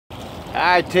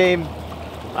Alright team,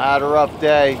 I had a rough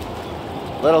day.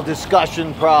 Little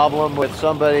discussion problem with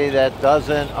somebody that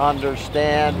doesn't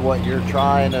understand what you're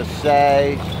trying to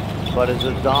say, but is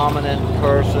a dominant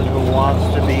person who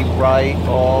wants to be right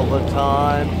all the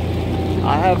time.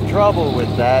 I have trouble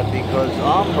with that because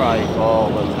I'm right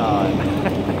all the time.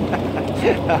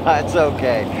 It's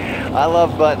okay. I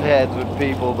love butting heads with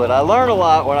people, but I learn a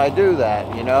lot when I do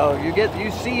that. You know,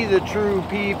 you see the true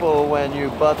people when you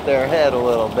butt their head a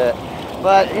little bit.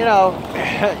 But, you know,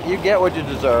 you get what you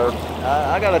deserve.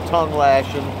 I got a tongue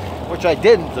lashing, which I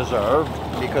didn't deserve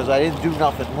because I didn't do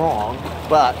nothing wrong.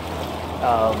 But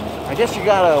I guess you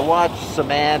got to watch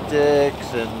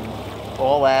semantics and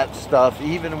all that stuff,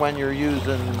 even when you're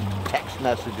using text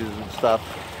messages and stuff.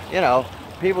 You know,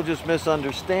 people just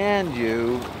misunderstand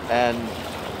you, and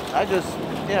I just,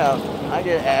 you know, I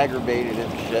get aggravated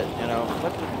and shit, you know.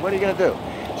 What are you going to do?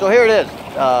 So here it is.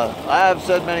 I have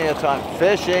said many a time,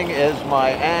 fishing is my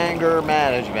anger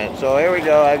management. So here we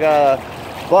go. I got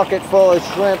a bucket full of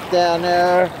shrimp down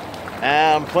there,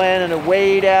 and I'm planning to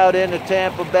wade out into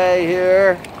Tampa Bay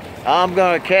here. I'm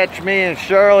going to catch me and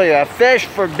Shirley a fish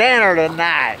for dinner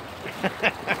tonight.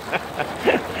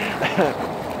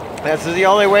 This is the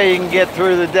only way you can get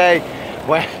through the day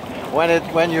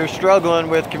when you're struggling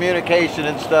with communication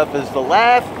and stuff, is to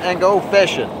laugh and go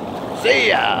fishing. See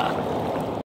ya!